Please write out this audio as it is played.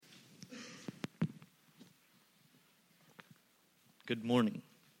Good morning.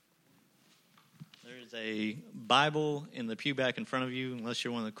 There is a Bible in the pew back in front of you. Unless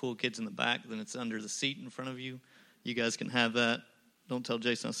you're one of the cool kids in the back, then it's under the seat in front of you. You guys can have that. Don't tell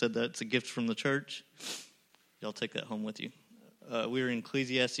Jason I said that. It's a gift from the church. Y'all take that home with you. We're in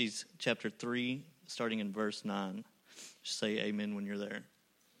Ecclesiastes chapter 3, starting in verse 9. Just say amen when you're there.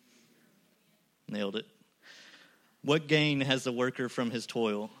 Nailed it. What gain has the worker from his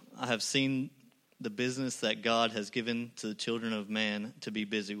toil? I have seen the business that God has given to the children of man to be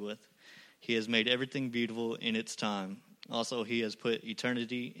busy with. He has made everything beautiful in its time. Also, he has put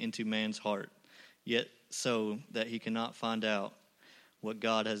eternity into man's heart, yet so that he cannot find out what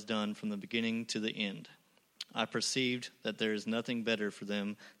God has done from the beginning to the end. I perceived that there is nothing better for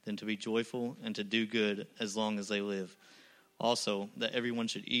them than to be joyful and to do good as long as they live. Also, that everyone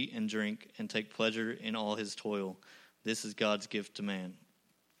should eat and drink and take pleasure in all his toil. This is God's gift to man.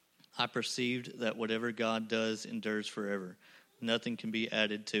 I perceived that whatever God does endures forever. Nothing can be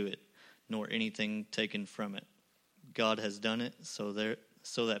added to it, nor anything taken from it. God has done it so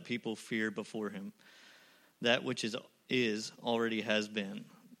that people fear before him. That which is already has been.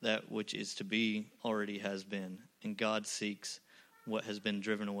 That which is to be already has been. And God seeks what has been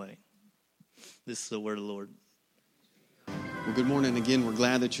driven away. This is the word of the Lord. Well, good morning again. We're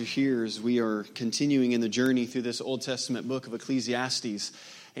glad that you're here as we are continuing in the journey through this Old Testament book of Ecclesiastes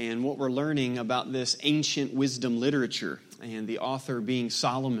and what we're learning about this ancient wisdom literature and the author being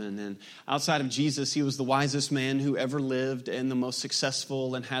Solomon. And outside of Jesus, he was the wisest man who ever lived and the most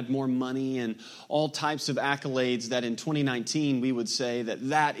successful and had more money and all types of accolades that in 2019 we would say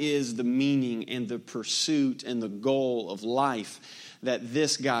that is the meaning and the pursuit and the goal of life, that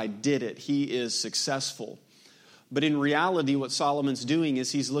this guy did it. He is successful. But in reality, what Solomon's doing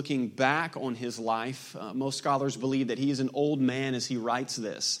is he's looking back on his life. Most scholars believe that he is an old man as he writes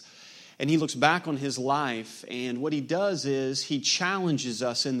this. And he looks back on his life, and what he does is he challenges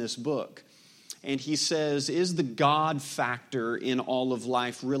us in this book. And he says, is the God factor in all of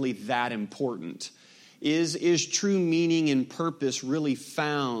life really that important? Is true meaning and purpose really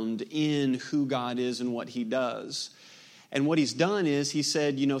found in who God is and what he does? And what he's done is he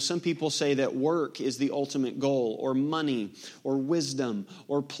said, some people say that work is the ultimate goal, or money, or wisdom,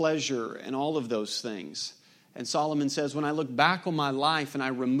 or pleasure, and all of those things. And Solomon says, when I look back on my life and I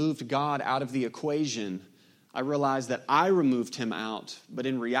removed God out of the equation, I realized that I removed him out, but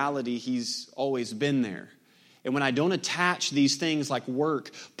in reality, he's always been there. And when I don't attach these things like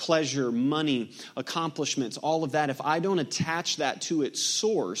work, pleasure, money, accomplishments, all of that, if I don't attach that to its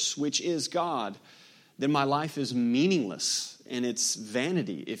source, which is God, then my life is meaningless and it's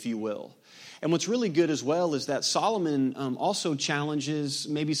vanity, if you will. And what's really good as well is that Solomon also challenges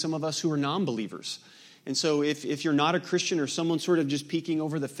maybe some of us who are non-believers. And so if you're not a Christian or someone sort of just peeking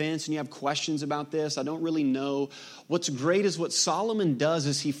over the fence and you have questions about this, I don't really know. What's great is what Solomon does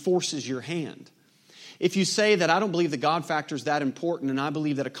is he forces your hand. If you say that I don't believe the God factor is that important and I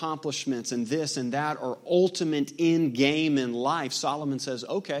believe that accomplishments and this and that are ultimate end game in life, Solomon says,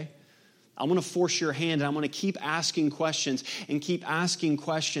 okay, I'm going to force your hand and I'm going to keep asking questions and keep asking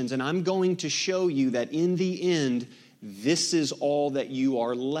questions. And I'm going to show you that in the end, this is all that you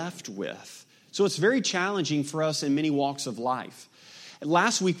are left with. So it's very challenging for us in many walks of life.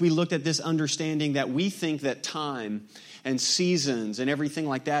 Last week, we looked at this understanding that we think that time and seasons and everything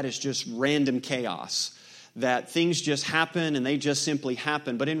like that is just random chaos, that things just happen and they just simply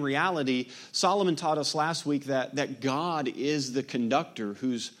happen. But in reality, Solomon taught us last week that God is the conductor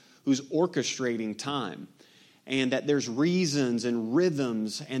who's orchestrating time, and that there's reasons and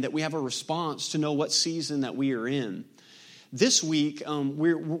rhythms, and that we have a response to know what season that we are in. This week,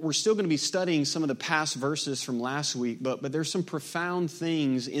 we're still going to be studying some of the past verses from last week, but there's some profound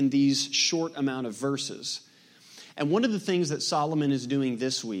things in these short amount of verses. And one of the things that Solomon is doing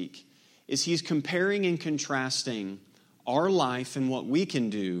this week is he's comparing and contrasting our life and what we can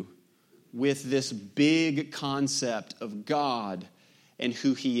do with this big concept of God and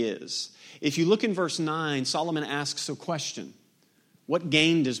who he is. If you look in verse 9, Solomon asks a question. What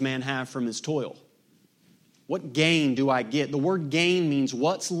gain does man have from his toil? What gain do I get? The word gain means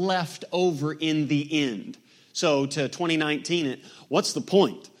what's left over in the end. So to 2019, what's the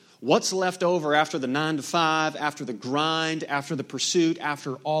point? What's left over after the 9 to 5, after the grind, after the pursuit,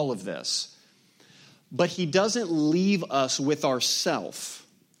 after all of this? But he doesn't leave us with ourself.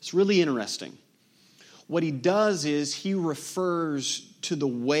 It's really interesting. What he does is he refers to the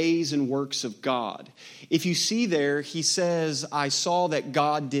ways and works of God. If you see there, he says, I saw that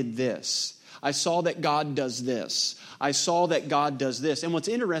God did this. I saw that God does this. I saw that God does this. And what's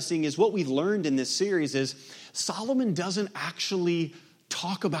interesting is what we've learned in this series is Solomon doesn't actually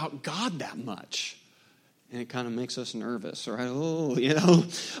talk about God that much. And it kind of makes us nervous, right? Oh, you know.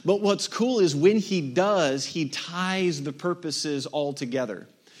 But what's cool is when he does, he ties the purposes all together.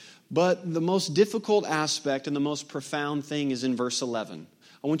 But the most difficult aspect and the most profound thing is in verse 11.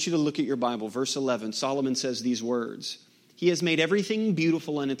 I want you to look at your Bible. Verse 11, Solomon says these words. He has made everything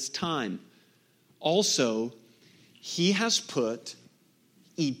beautiful in its time. Also, he has put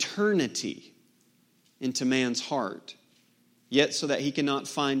eternity into man's heart, yet so that he cannot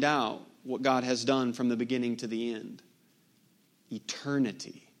find out what God has done from the beginning to the end.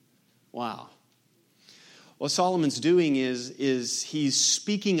 Eternity. Wow. What Solomon's doing is he's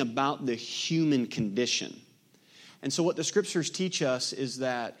speaking about the human condition. And so what the scriptures teach us is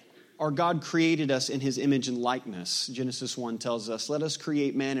that our God created us in his image and likeness. Genesis 1 tells us, let us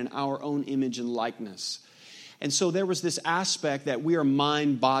create man in our own image and likeness. And so there was this aspect that we are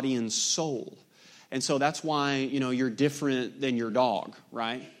mind, body, and soul. And so that's why, you're different than your dog,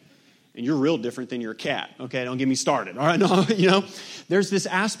 right? And you're real different than your cat. Okay, don't get me started. All right, no, there's this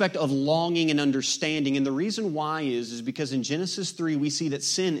aspect of longing and understanding. And the reason why is because in Genesis 3, we see that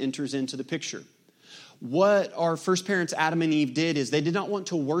sin enters into the picture. What our first parents, Adam and Eve, did is they did not want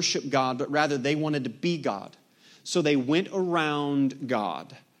to worship God, but rather they wanted to be God. So they went around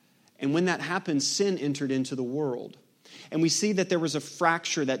God. And when that happened, sin entered into the world. And we see that there was a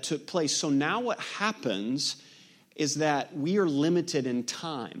fracture that took place. So now what happens is that we are limited in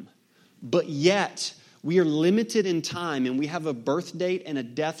time. But yet, we are limited in time, and we have a birth date and a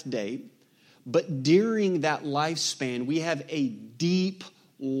death date. But during that lifespan, we have a deep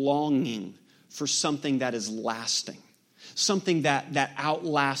longing for something that is lasting, something that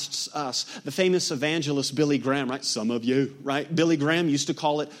outlasts us. The famous evangelist Billy Graham, right? Some of you, right? Billy Graham used to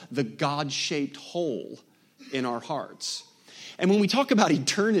call it the God-shaped hole in our hearts. And when we talk about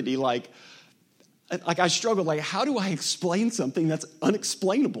eternity, like I struggle, how do I explain something that's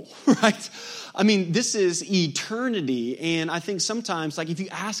unexplainable, right? I mean, this is eternity. And I think sometimes, if you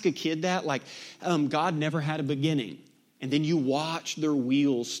ask a kid that, God never had a beginning. And then you watch their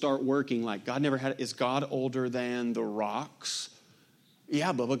wheels start working, God never had, is God older than the rocks?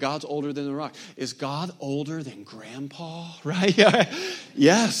 Yeah, Bubba, God's older than the rock. Is God older than grandpa, right?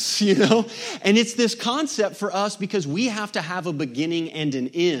 Yes, And it's this concept for us because we have to have a beginning and an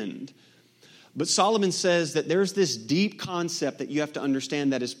end. But Solomon says that there's this deep concept that you have to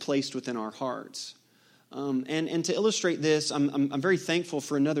understand that is placed within our hearts. And to illustrate this, I'm very thankful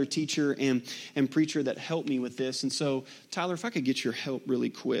for another teacher and preacher that helped me with this. And so, Tyler, if I could get your help really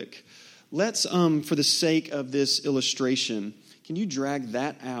quick. Let's, for the sake of this illustration, can you drag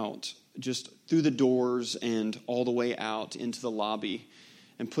that out just through the doors and all the way out into the lobby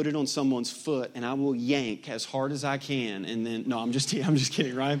and put it on someone's foot, and I will yank as hard as I can. And then, no, I'm just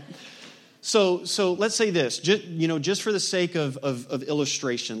kidding, right? So let's say this, just for the sake of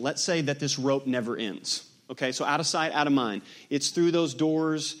illustration, let's say that this rope never ends. Okay, so out of sight, out of mind. It's through those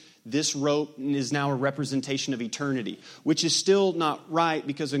doors. This rope is now a representation of eternity, which is still not right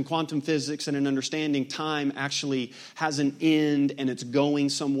because in quantum physics and in understanding, time actually has an end and it's going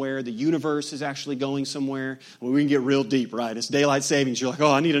somewhere. The universe is actually going somewhere. Well, we can get real deep, right? It's daylight savings. You're like,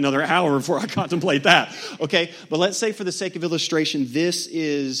 I need another hour before I contemplate that. Okay, but let's say for the sake of illustration, this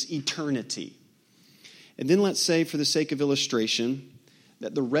is eternity. And then let's say for the sake of illustration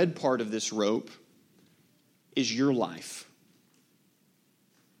that the red part of this rope is your life.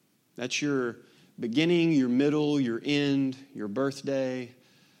 That's your beginning, your middle, your end, your birthday,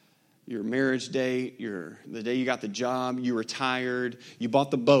 your marriage date, the day you got the job, you retired, you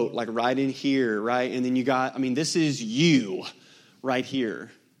bought the boat, right in here, right? And then this is you right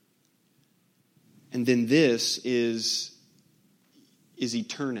here. And then this is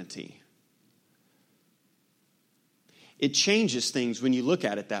eternity. It changes things when you look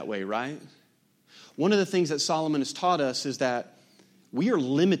at it that way, right? One of the things that Solomon has taught us is that we are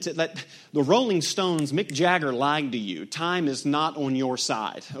limited. The Rolling Stones, Mick Jagger lied to you. Time is not on your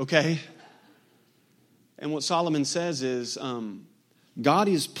side, okay? And what Solomon says is, God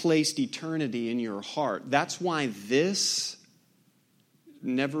has placed eternity in your heart. That's why this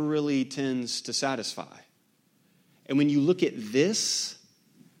never really tends to satisfy. And when you look at this,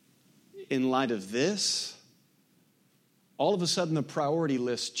 in light of this, all of a sudden the priority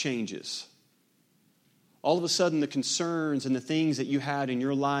list changes. All of a sudden, the concerns and the things that you had in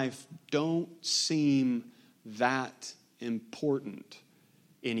your life don't seem that important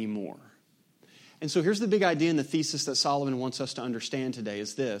anymore. And so here's the big idea and the thesis that Solomon wants us to understand today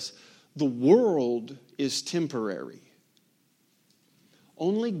is this. The world is temporary.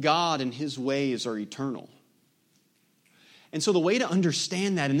 Only God and his ways are eternal. And so the way to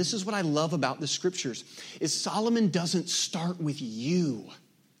understand that, and this is what I love about the scriptures, is Solomon doesn't start with you.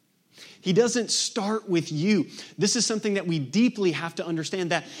 He doesn't start with you. This is something that we deeply have to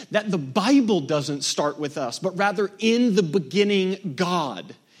understand, that the Bible doesn't start with us, but rather in the beginning,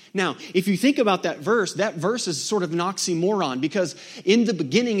 God. Now, if you think about that verse is sort of an oxymoron because in the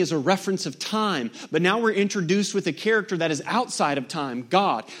beginning is a reference of time, but now we're introduced with a character that is outside of time,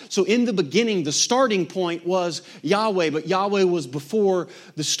 God. So in the beginning, the starting point was Yahweh, but Yahweh was before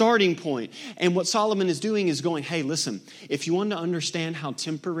the starting point. And what Solomon is doing is going, hey, listen, if you want to understand how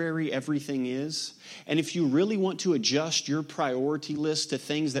temporary everything is, and if you really want to adjust your priority list to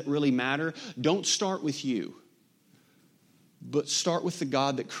things that really matter, don't start with you. But start with the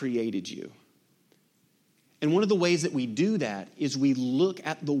God that created you. And one of the ways that we do that is we look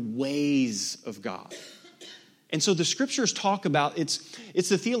at the ways of God. And so the scriptures talk about, it's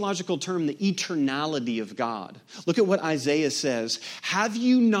the theological term, the eternality of God. Look at what Isaiah says. Have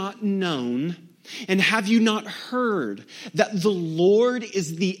you not known and have you not heard that the Lord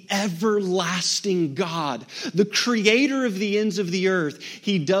is the everlasting God, the creator of the ends of the earth?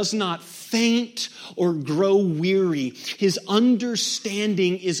 He does not faint or grow weary. His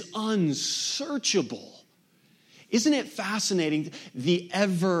understanding is unsearchable. Isn't it fascinating? The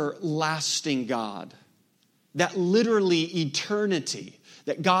everlasting God, that literally eternity,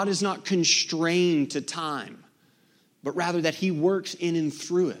 that God is not constrained to time, but rather that he works in and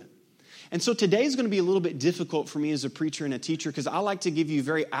through it. And so today is going to be a little bit difficult for me as a preacher and a teacher because I like to give you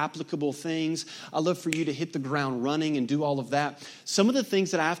very applicable things. I love for you to hit the ground running and do all of that. Some of the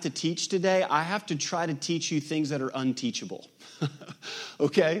things that I have to teach today, I have to try to teach you things that are unteachable.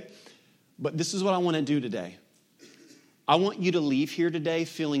 Okay? But this is what I want to do today. I want you to leave here today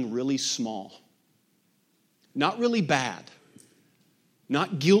feeling really small. Not really bad.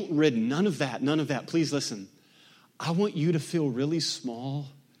 Not guilt-ridden. None of that. Please listen. I want you to feel really small.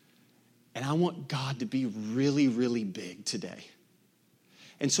 And I want God to be really, really big today.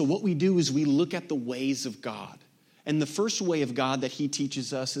 And so what we do is we look at the ways of God. And the first way of God that he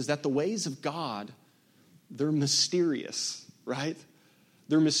teaches us is that the ways of God, they're mysterious, right?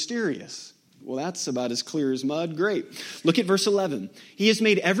 They're mysterious. Well, that's about as clear as mud. Great. Look at verse 11. He has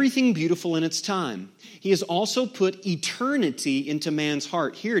made everything beautiful in its time. He has also put eternity into man's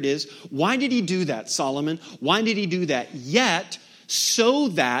heart. Here it is. Why did he do that, Solomon? Why did he do that? Yet, so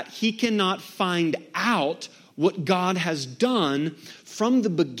that he cannot find out what God has done from the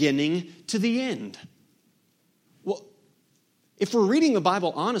beginning to the end. Well, if we're reading the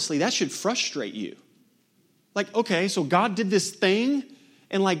Bible honestly, that should frustrate you. Like, okay, so God did this thing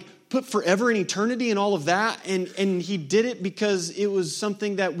and put forever and eternity and all of that, and he did it because it was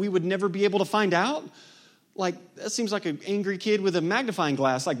something that we would never be able to find out? That seems like an angry kid with a magnifying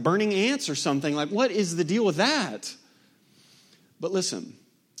glass, like burning ants or something. What is the deal with that? But listen,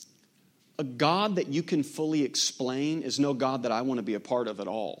 a God that you can fully explain is no God that I want to be a part of at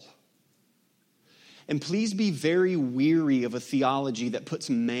all. And please be very weary of a theology that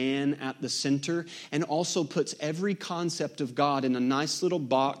puts man at the center and also puts every concept of God in a nice little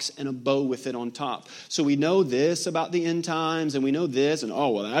box and a bow with it on top. So we know this about the end times and we know this and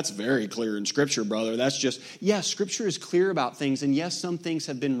that's very clear in Scripture, brother. That's just, Scripture is clear about things and yes, some things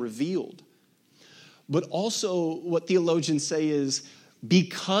have been revealed. But also what theologians say is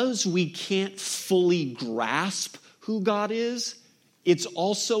because we can't fully grasp who God is, it's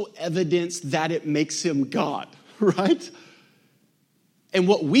also evidence that it makes him God, right? And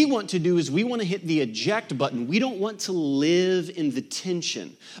what we want to do is we want to hit the eject button. We don't want to live in the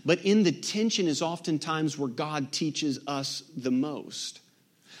tension. But in the tension is oftentimes where God teaches us the most.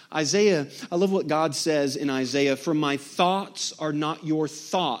 Isaiah, I love what God says in Isaiah, "For my thoughts are not your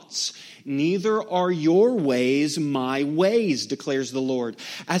thoughts, neither are your ways my ways, declares the Lord.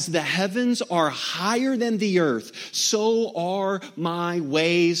 As the heavens are higher than the earth, so are my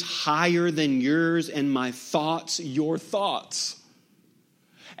ways higher than yours, and my thoughts your thoughts."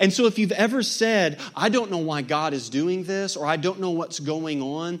 And so if you've ever said, I don't know why God is doing this, or I don't know what's going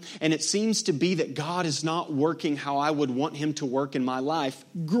on, and it seems to be that God is not working how I would want him to work in my life,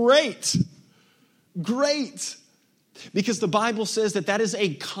 great. Because the Bible says that is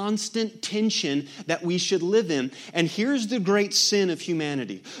a constant tension that we should live in. And here's the great sin of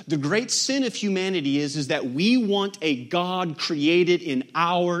humanity. The great sin of humanity is that we want a God created in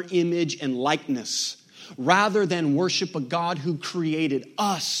our image and likeness, rather than worship a God who created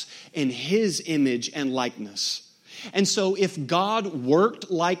us in his image and likeness. And so if God worked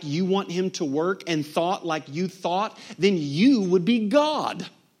like you want him to work and thought like you thought, then you would be God.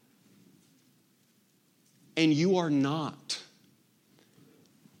 And you are not.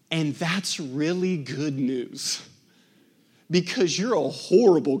 And that's really good news. Because you're a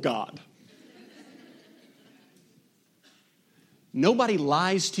horrible God. Nobody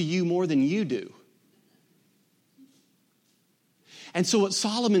lies to you more than you do. And so what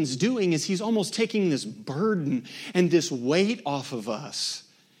Solomon's doing is he's almost taking this burden and this weight off of us.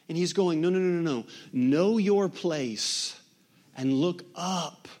 And he's going, no. Know your place and look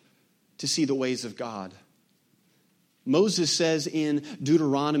up to see the ways of God. Moses says in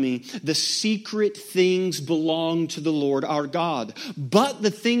Deuteronomy, the secret things belong to the Lord our God, but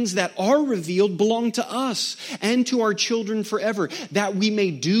the things that are revealed belong to us and to our children forever, that we may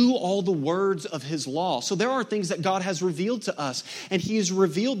do all the words of his law. So there are things that God has revealed to us, and he has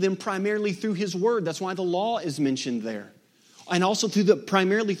revealed them primarily through his word. That's why the law is mentioned there. And also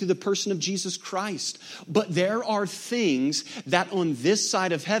primarily through the person of Jesus Christ. But there are things that on this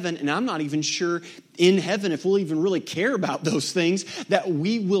side of heaven, and I'm not even sure in heaven if we'll even really care about those things, that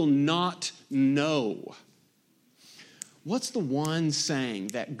we will not know. What's the one saying?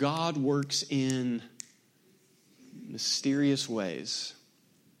 That God works in mysterious ways.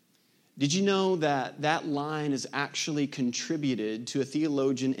 Did you know that that line is actually contributed to a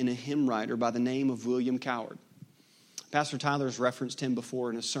theologian and a hymn writer by the name of William Coward? Pastor Tyler has referenced him before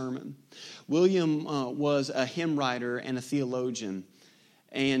in a sermon. William was a hymn writer and a theologian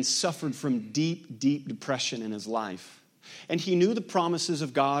and suffered from deep, deep depression in his life. And he knew the promises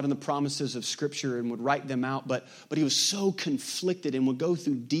of God and the promises of Scripture and would write them out, but he was so conflicted and would go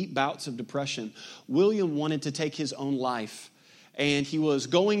through deep bouts of depression. William wanted to take his own life. And he was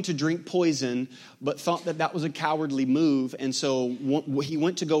going to drink poison, but thought that was a cowardly move. And so he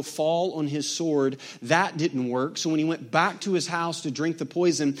went to go fall on his sword. That didn't work. So when he went back to his house to drink the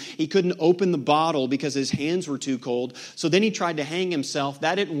poison, he couldn't open the bottle because his hands were too cold. So then he tried to hang himself.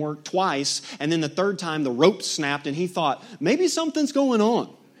 That didn't work twice. And then the third time, the rope snapped, and he thought, maybe something's going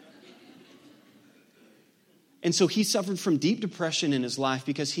on. And so he suffered from deep depression in his life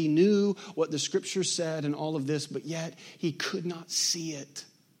because he knew what the Scripture said and all of this, but yet he could not see it.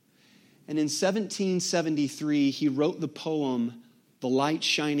 And in 1773, he wrote the poem, The Light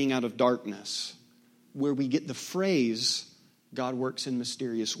Shining Out of Darkness, where we get the phrase, God works in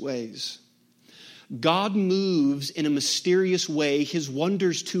mysterious ways. God moves in a mysterious way his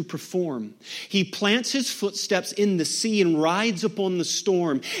wonders to perform. He plants his footsteps in the sea and rides upon the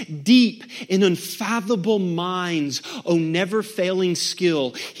storm. Deep in unfathomable minds, O never-failing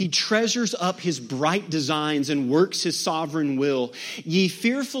skill, he treasures up his bright designs and works his sovereign will. Ye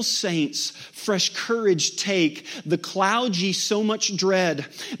fearful saints, fresh courage take. The clouds ye so much dread,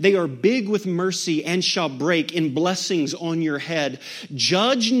 they are big with mercy and shall break in blessings on your head.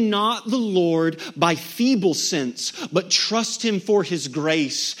 Judge not the Lord by feeble sense, but trust him for his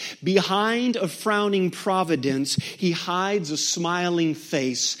grace. Behind a frowning providence, he hides a smiling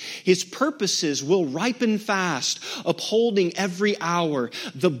face. His purposes will ripen fast, upholding every hour.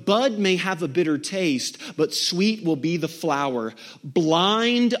 The bud may have a bitter taste, but sweet will be the flower.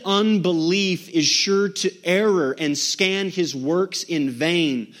 Blind unbelief is sure to error and scan his works in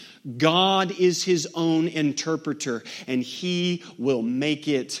vain. God is his own interpreter, and he will make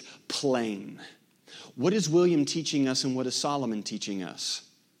it plain. What is William teaching us, and what is Solomon teaching us?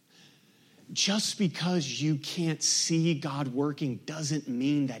 Just because you can't see God working doesn't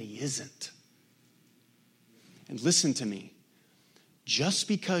mean that he isn't. And listen to me. Just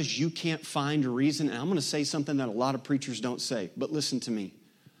because you can't find a reason, and I'm going to say something that a lot of preachers don't say, but listen to me.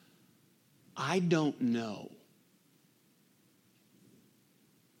 I don't know.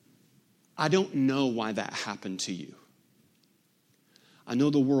 I don't know why that happened to you. I know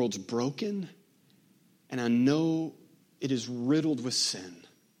the world's broken, and I know it is riddled with sin.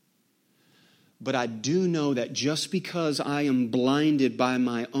 But I do know that just because I am blinded by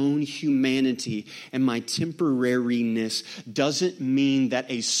my own humanity and my temporariness doesn't mean that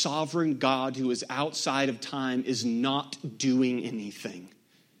a sovereign God who is outside of time is not doing anything.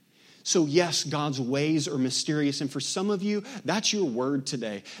 So yes, God's ways are mysterious. And for some of you, that's your word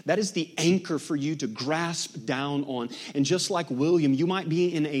today. That is the anchor for you to grasp down on. And just like William, you might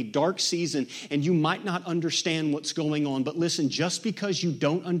be in a dark season and you might not understand what's going on. But listen, just because you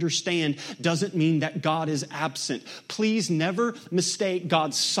don't understand doesn't mean that God is absent. Please never mistake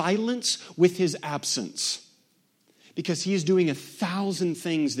God's silence with his absence, because he is doing 1,000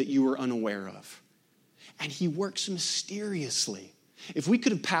 things that you are unaware of. And he works mysteriously. If we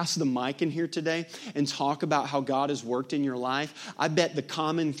could have passed the mic in here today and talk about how God has worked in your life, I bet the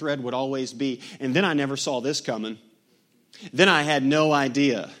common thread would always be, and then I never saw this coming. Then I had no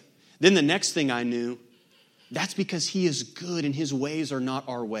idea. Then the next thing I knew, that's because he is good and his ways are not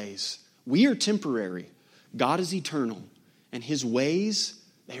our ways. We are temporary. God is eternal, and his ways,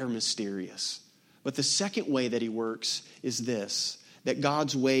 they are mysterious. But the second way that he works is this, that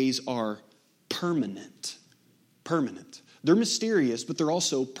God's ways are permanent. Permanent. They're mysterious, but they're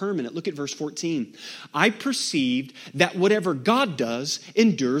also permanent. Look at verse 14. I perceived that whatever God does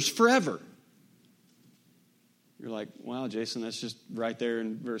endures forever. You're like, wow, Jason, that's just right there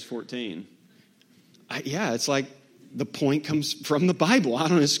in verse 14. It's like the point comes from the Bible. I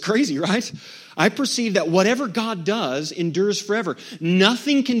don't know, it's crazy, right? I perceive that whatever God does endures forever.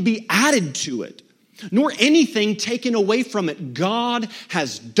 Nothing can be added to it, nor anything taken away from it. God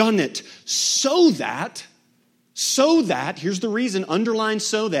has done it so that, here's the reason, underline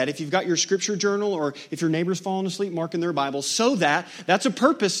so that, if you've got your scripture journal or if your neighbor's falling asleep marking their Bible, so that's a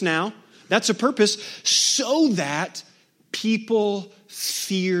purpose now. That's a purpose, so that people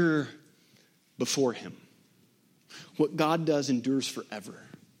fear before him. What God does endures forever.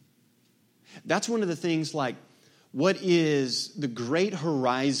 That's one of the things, like, what is the great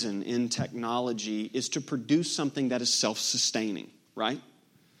horizon in technology is to produce something that is self-sustaining, right?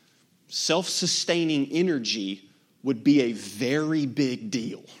 Self-sustaining energy would be a very big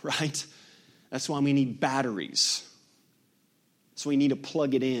deal, right? That's why we need batteries. That's why you need to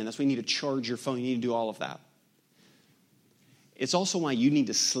plug it in. That's why you need to charge your phone. You need to do all of that. It's also why you need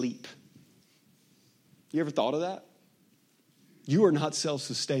to sleep. You ever thought of that? You are not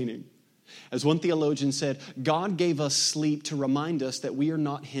self-sustaining. As one theologian said, God gave us sleep to remind us that we are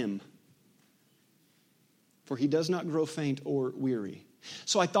not him. For he does not grow faint or weary.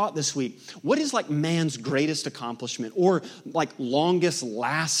 So I thought this week, what is like man's greatest accomplishment or like longest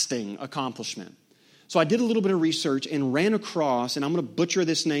lasting accomplishment? So I did a little bit of research and ran across, and I'm going to butcher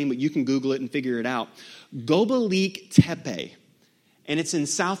this name, but you can Google it and figure it out, Göbekli Tepe. And it's in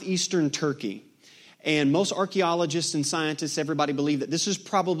southeastern Turkey. And most archaeologists and scientists, everybody believe that this is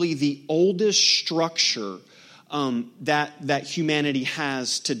probably the oldest structure that humanity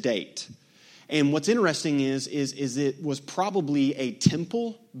has to date. And what's interesting is it was probably a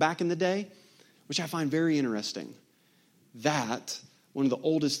temple back in the day, which I find very interesting. That, one of the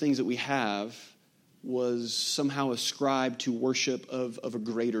oldest things that we have, was somehow ascribed to worship of a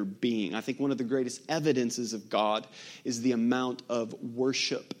greater being. I think one of the greatest evidences of God is the amount of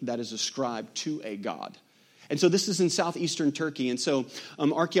worship that is ascribed to a God. And so this is in southeastern Turkey. And so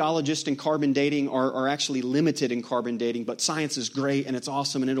archaeologists and carbon dating are actually limited in carbon dating, but science is great and it's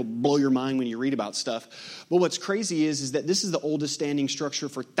awesome and it'll blow your mind when you read about stuff. But what's crazy is that this is the oldest standing structure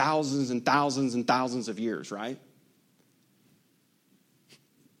for thousands and thousands and thousands of years, right?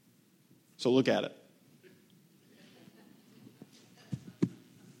 So look at it.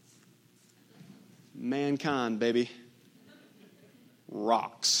 Mankind, baby.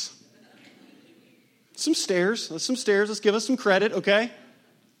 Rocks. Some stairs. Let's give us some credit, okay?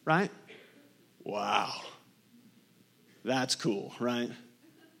 Right? Wow. That's cool, right?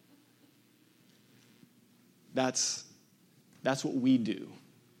 That's what we do.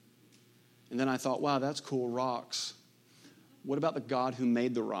 And then I thought, wow, that's cool, rocks. What about the God who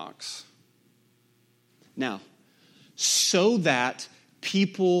made the rocks? Now, so that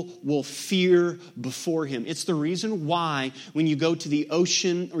people will fear before him. It's the reason why when you go to the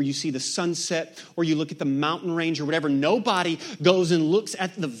ocean or you see the sunset or you look at the mountain range or whatever, nobody goes and looks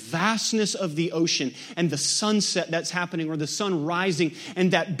at the vastness of the ocean and the sunset that's happening or the sun rising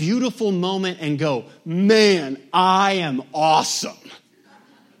and that beautiful moment and go, man, I am awesome.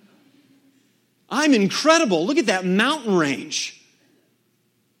 I'm incredible. Look at that mountain range.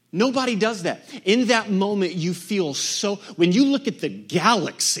 Nobody does that. In that moment, you feel so... When you look at the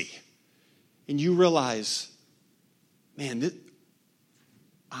galaxy and you realize, man,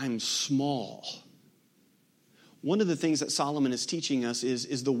 I'm small. One of the things that Solomon is teaching us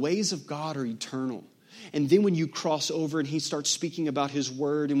is the ways of God are eternal. And then when you cross over and he starts speaking about his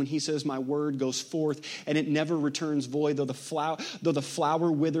word, and when he says, my word goes forth and it never returns void, though the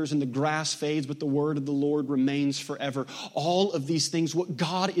flower withers and the grass fades, but the word of the Lord remains forever. All of these things, what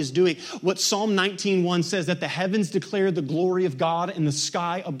God is doing, what Psalm 19:1 says, that the heavens declare the glory of God and the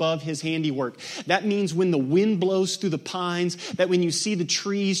sky above his handiwork. That means when the wind blows through the pines, that when you see the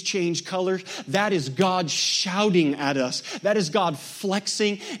trees change colors, that is God shouting at us. That is God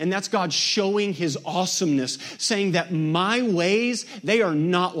flexing, and that's God showing his awesomeness, saying that my ways, they are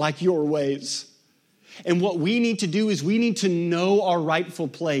not like your ways. And what we need to do is we need to know our rightful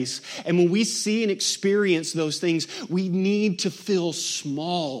place. And when we see and experience those things, we need to feel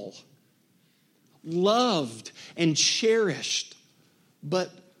small, loved and cherished,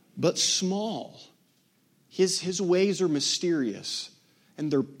 but small. His ways are mysterious and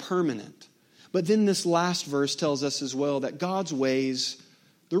they're permanent. But then this last verse tells us as well that God's ways,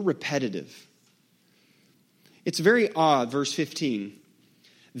 they're repetitive. It's very odd, verse 15.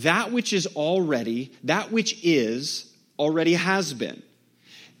 That which is already has been.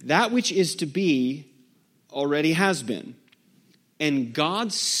 That which is to be already has been. and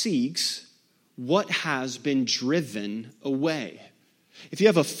God seeks what has been driven away. If you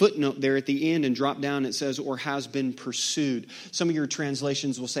have a footnote there at the end and drop down, it says, or has been pursued. Some of your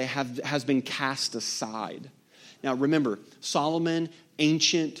translations will say has been cast aside. Now remember, Solomon,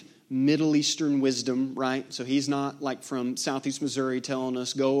 ancient Middle Eastern wisdom, right? So he's not like from Southeast Missouri telling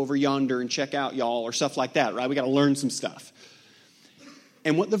us, go over yonder and check out y'all or stuff like that, right? We got to learn some stuff.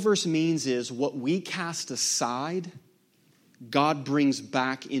 And what the verse means is what we cast aside, God brings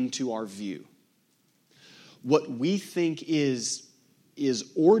back into our view. What we think is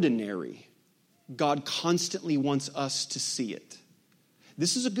ordinary, God constantly wants us to see it.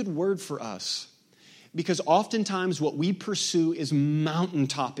 This is a good word for us because oftentimes what we pursue is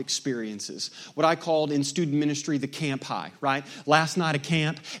mountaintop experiences. What I called in student ministry the camp high, right? Last night of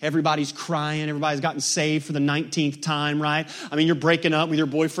camp, everybody's crying, everybody's gotten saved for the 19th time, right? I mean, you're breaking up with your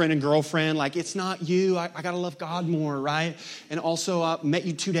boyfriend and girlfriend, like, it's not you, I got to love God more, right? And also, I met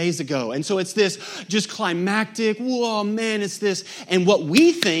you 2 days ago. And so it's this just climactic, whoa, man, it's this. And what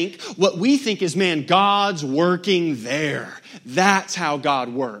we think is, man, God's working there. That's how God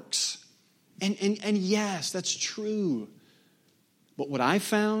works. And yes, that's true. But what I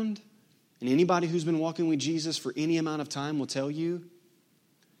found, and anybody who's been walking with Jesus for any amount of time will tell you,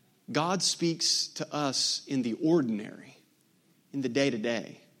 God speaks to us in the ordinary, in the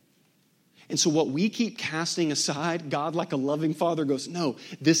day-to-day. And so what we keep casting aside, God, like a loving father, goes, no,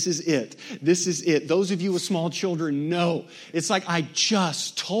 this is it. This is it. Those of you with small children know. It's like, I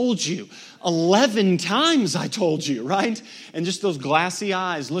just told you. 11 times I told you, right? And just those glassy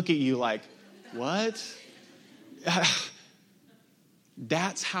eyes look at you like, what?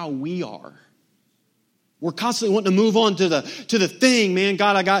 That's how we are. We're constantly wanting to move on to the thing, man.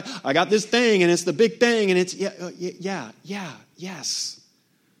 God, I got this thing, and it's the big thing, and it's yes.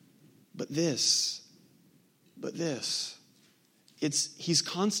 But this. He's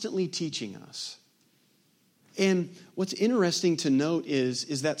constantly teaching us. And what's interesting to note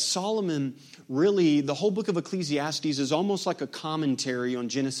is that Solomon really, the whole book of Ecclesiastes is almost like a commentary on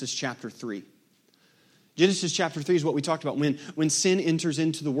Genesis chapter 3. Genesis chapter 3 is what we talked about when sin enters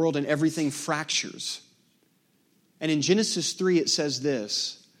into the world and everything fractures. And in Genesis 3 it says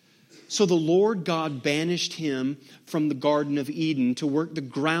this, so the Lord God banished him from the Garden of Eden to work the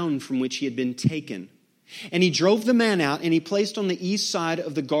ground from which he had been taken. And he drove the man out, and he placed on the east side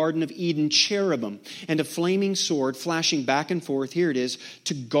of the Garden of Eden cherubim and a flaming sword flashing back and forth, here it is,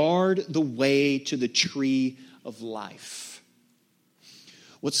 to guard the way to the tree of life.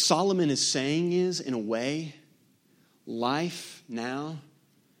 What Solomon is saying is, in a way, life now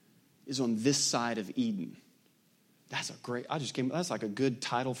is on this side of Eden. That's like a good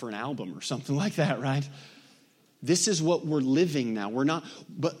title for an album or something like that, right? This is what we're living now. We're not,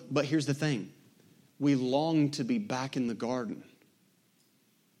 but here's the thing. We long to be back in the garden.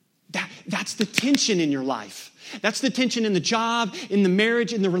 That's the tension in your life. That's the tension in the job, in the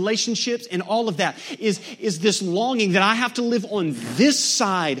marriage, in the relationships, and all of that is this longing that I have to live on this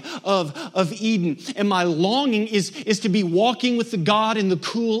side of Eden. And my longing is to be walking with the God in the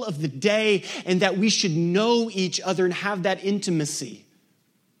cool of the day, and that we should know each other and have that intimacy.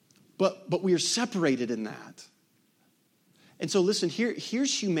 But we are separated in that. And so listen,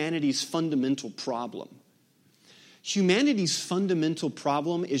 here's humanity's fundamental problem. Humanity's fundamental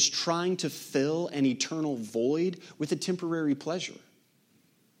problem is trying to fill an eternal void with a temporary pleasure.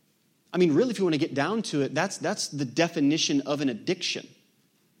 I mean, really, if you want to get down to it, that's the definition of an addiction.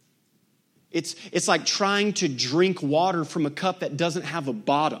 It's like trying to drink water from a cup that doesn't have a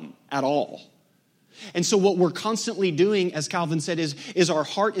bottom at all. And so what we're constantly doing, as Calvin said, is our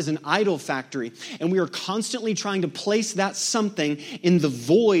heart is an idol factory. And we are constantly trying to place that something in the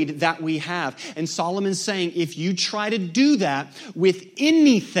void that we have. And Solomon's saying, if you try to do that with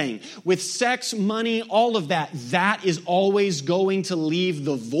anything, with sex, money, all of that, that is always going to leave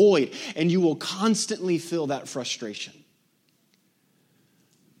the void. And you will constantly feel that frustration.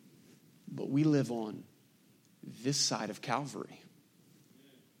 But we live on this side of Calvary.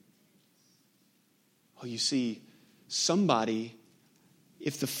 Oh, you see, somebody,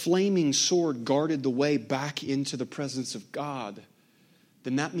 if the flaming sword guarded the way back into the presence of God,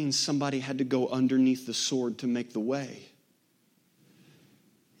 then that means somebody had to go underneath the sword to make the way.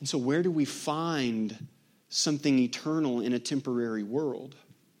 And so where do we find something eternal in a temporary world?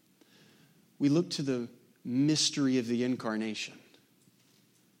 We look to the mystery of the incarnation.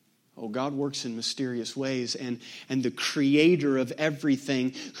 Oh, God works in mysterious ways, and the creator of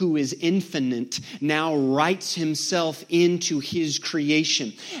everything, who is infinite, now writes himself into his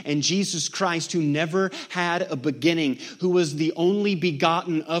creation. And Jesus Christ, who never had a beginning, who was the only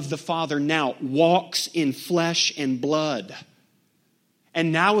begotten of the Father, now walks in flesh and blood.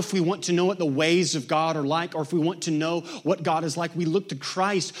 And now if we want to know what the ways of God are like, or if we want to know what God is like, we look to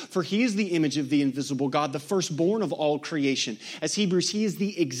Christ, for he is the image of the invisible God, the firstborn of all creation. As Hebrews, he is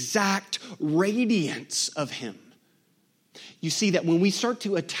the exact radiance of him. You see that when we start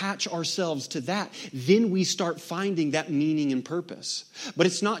to attach ourselves to that, then we start finding that meaning and purpose. But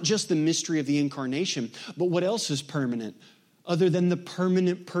it's not just the mystery of the incarnation, but what else is permanent other than the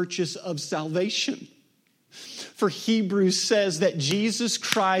permanent purchase of salvation? For Hebrews says that Jesus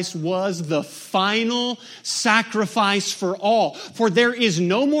Christ was the final sacrifice for all. For there is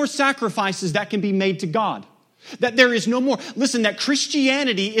no more sacrifices that can be made to God. That there is no more. Listen, that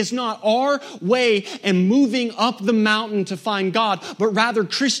Christianity is not our way and moving up the mountain to find God, but rather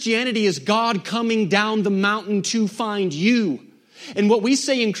Christianity is God coming down the mountain to find you. And what we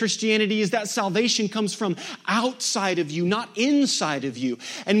say in Christianity is that salvation comes from outside of you, not inside of you.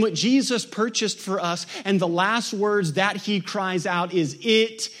 And what Jesus purchased for us, and the last words that he cries out is,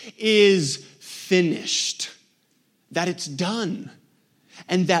 "It is finished." That it's done.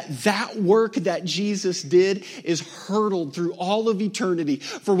 And that work that Jesus did is hurtled through all of eternity.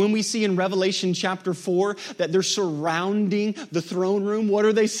 For when we see in Revelation chapter 4 that they're surrounding the throne room, what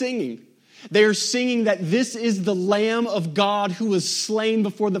are they singing? They are singing that this is the Lamb of God who was slain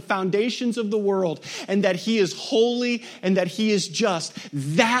before the foundations of the world, and that he is holy and that he is just.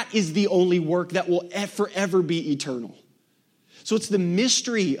 That is the only work that will forever be eternal. So it's the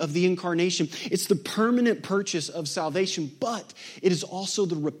mystery of the incarnation. It's the permanent purchase of salvation, but it is also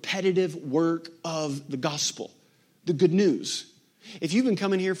the repetitive work of the gospel, the good news. If you've been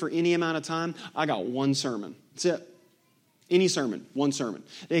coming here for any amount of time, I got one sermon. That's it. Any sermon, one sermon.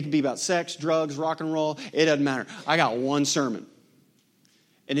 It could be about sex, drugs, rock and roll. It doesn't matter. I got one sermon.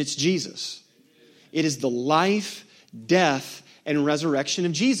 And it's Jesus. It is the life, death, and resurrection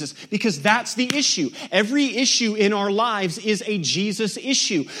of Jesus, because that's the issue. Every issue in our lives is a Jesus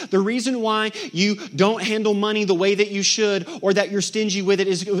issue. The reason why you don't handle money the way that you should, or that you're stingy with it,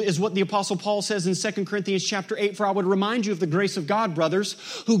 is what the Apostle Paul says in 2 Corinthians chapter 8. For I would remind you of the grace of God, brothers,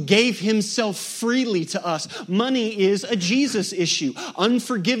 who gave himself freely to us. Money is a Jesus issue.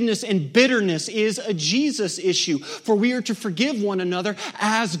 Unforgiveness and bitterness is a Jesus issue. For we are to forgive one another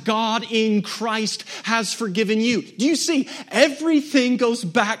as God in Christ has forgiven you. Do you see? Everything goes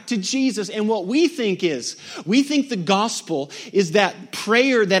back to Jesus. And what we think the gospel is that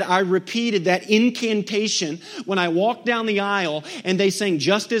prayer that I repeated, that incantation, when I walked down the aisle and they sang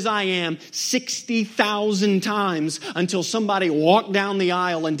 "Just as I am" 60,000 times until somebody walked down the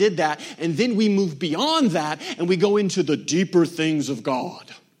aisle and did that. And then we move beyond that and we go into the deeper things of God.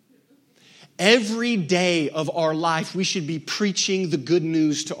 Every day of our life, we should be preaching the good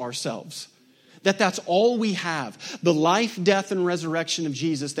news to ourselves. That's all we have. The life, death, and resurrection of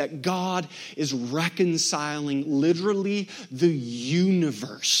Jesus, that God is reconciling literally the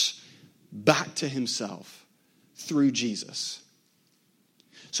universe back to himself through Jesus.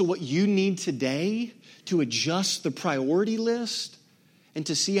 So what you need today to adjust the priority list and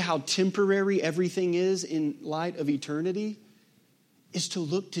to see how temporary everything is in light of eternity is to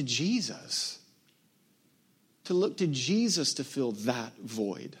look to Jesus. To look to Jesus to fill that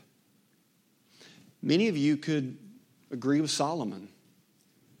void. Many of you could agree with Solomon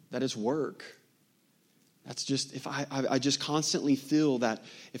that his work, that's just, if I just constantly feel that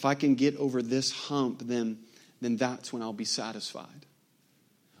if I can get over this hump, then that's when I'll be satisfied.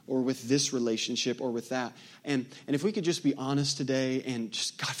 Or with this relationship or with that. And if we could just be honest today, and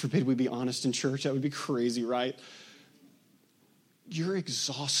just God forbid we be honest in church, that would be crazy, right? You're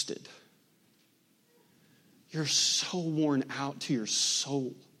exhausted. You're so worn out to your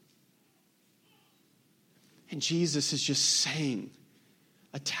soul. And Jesus is just saying,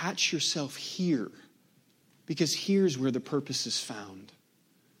 attach yourself here, because here's where the purpose is found.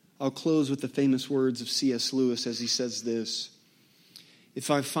 I'll close with the famous words of C.S. Lewis as he says this: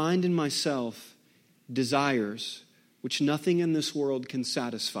 "If I find in myself desires which nothing in this world can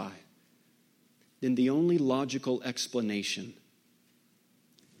satisfy, then the only logical explanation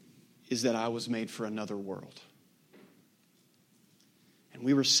is that I was made for another world." And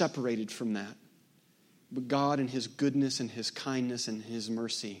we were separated from that. But God, in his goodness and his kindness and his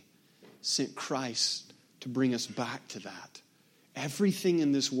mercy, sent Christ to bring us back to that. Everything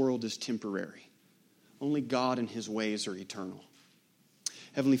in this world is temporary. Only God and his ways are eternal.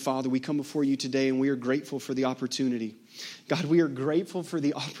 Heavenly Father, we come before you today and we are grateful for the opportunity. God, we are grateful for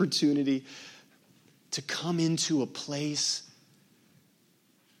the opportunity to come into a place,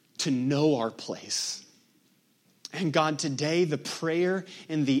 to know our place. And God, today the prayer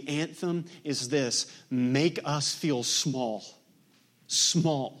and the anthem is this: make us feel small.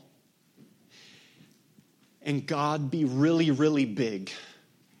 Small. and God be really, really big.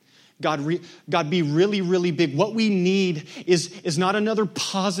 God be really, really big. What we need is not another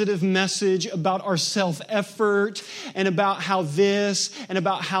positive message about our self-effort and about how this and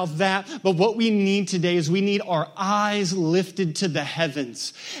about how that. But what we need today is we need our eyes lifted to the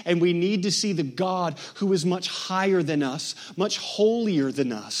heavens. And we need to see the God who is much higher than us, much holier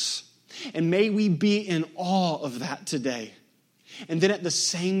than us. And may we be in awe of that today. And then at the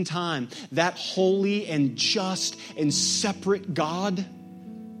same time, that holy and just and separate God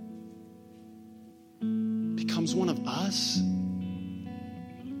becomes one of us.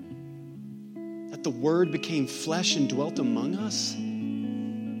 That the Word became flesh and dwelt among us.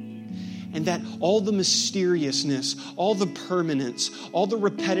 And that all the mysteriousness, all the permanence, all the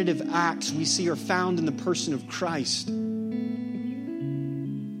repetitive acts we see are found in the person of Christ.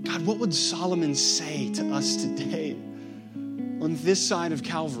 God, what would Solomon say to us today on this side of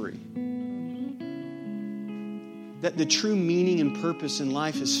Calvary? That the true meaning and purpose in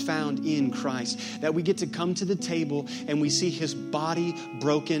life is found in Christ. That we get to come to the table and we see His body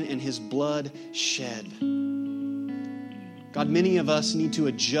broken and His blood shed. God, many of us need to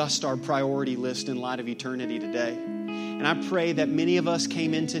adjust our priority list in light of eternity today. And I pray that many of us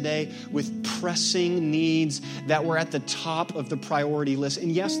came in today with pressing needs that were at the top of the priority list.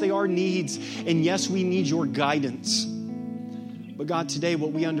 And yes, they are needs. And yes, we need your guidance. But God, today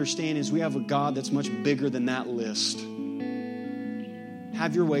what we understand is we have a God that's much bigger than that list.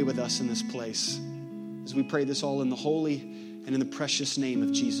 Have your way with us in this place as we pray this all in the holy and in the precious name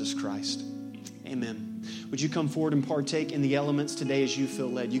of Jesus Christ. Amen. Would you come forward and partake in the elements today as you feel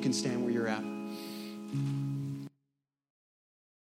led? You can stand where you're at.